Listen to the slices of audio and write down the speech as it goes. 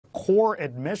core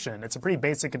admission. It's a pretty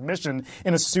basic admission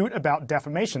in a suit about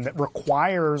defamation that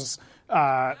requires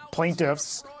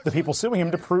plaintiffs, the people suing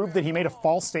him, to prove that he made a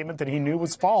false statement that he knew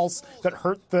was false that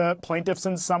hurt the plaintiffs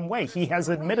in some way. He has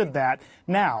admitted that.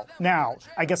 Now,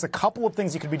 I guess a couple of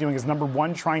things he could be doing is, number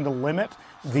one, trying to limit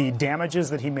the damages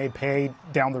that he may pay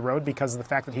down the road because of the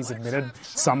fact that he's admitted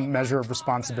some measure of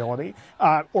responsibility.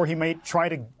 Or he may try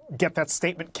to get that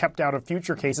statement kept out of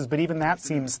future cases, but even that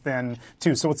seems thin,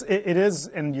 too. So it is,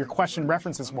 and your question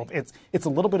references, Wolf, it's a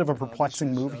little bit of a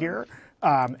perplexing move here,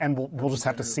 and we'll just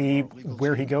have to see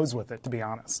where he goes with it, to be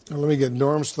honest. Now, let me get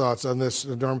Norm's thoughts on this.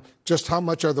 Norm, just how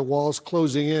much are the walls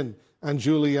closing in on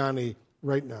Giuliani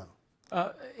right now?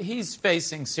 He's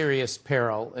facing serious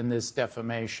peril in this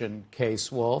defamation case,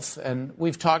 Wolf, and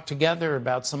we've talked together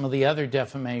about some of the other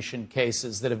defamation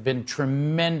cases that have been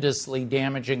tremendously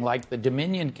damaging, like the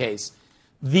Dominion case.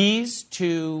 These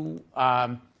two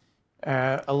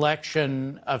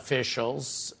election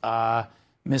officials,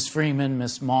 Ms. Freeman,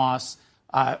 Ms. Moss,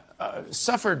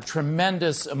 suffered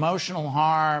tremendous emotional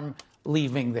harm,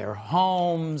 leaving their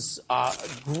homes, a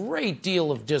great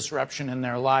deal of disruption in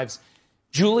their lives.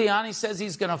 Giuliani says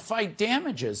he's going to fight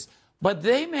damages, but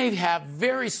they may have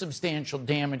very substantial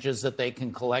damages that they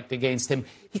can collect against him.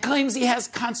 He claims he has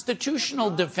constitutional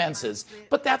defenses,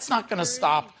 but that's not going to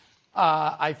stop,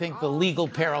 I think, the legal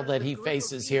peril that he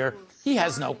faces here. He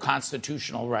has no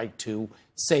constitutional right to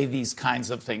say these kinds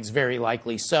of things, very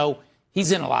likely. So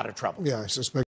he's in a lot of trouble. Yeah, I suspect.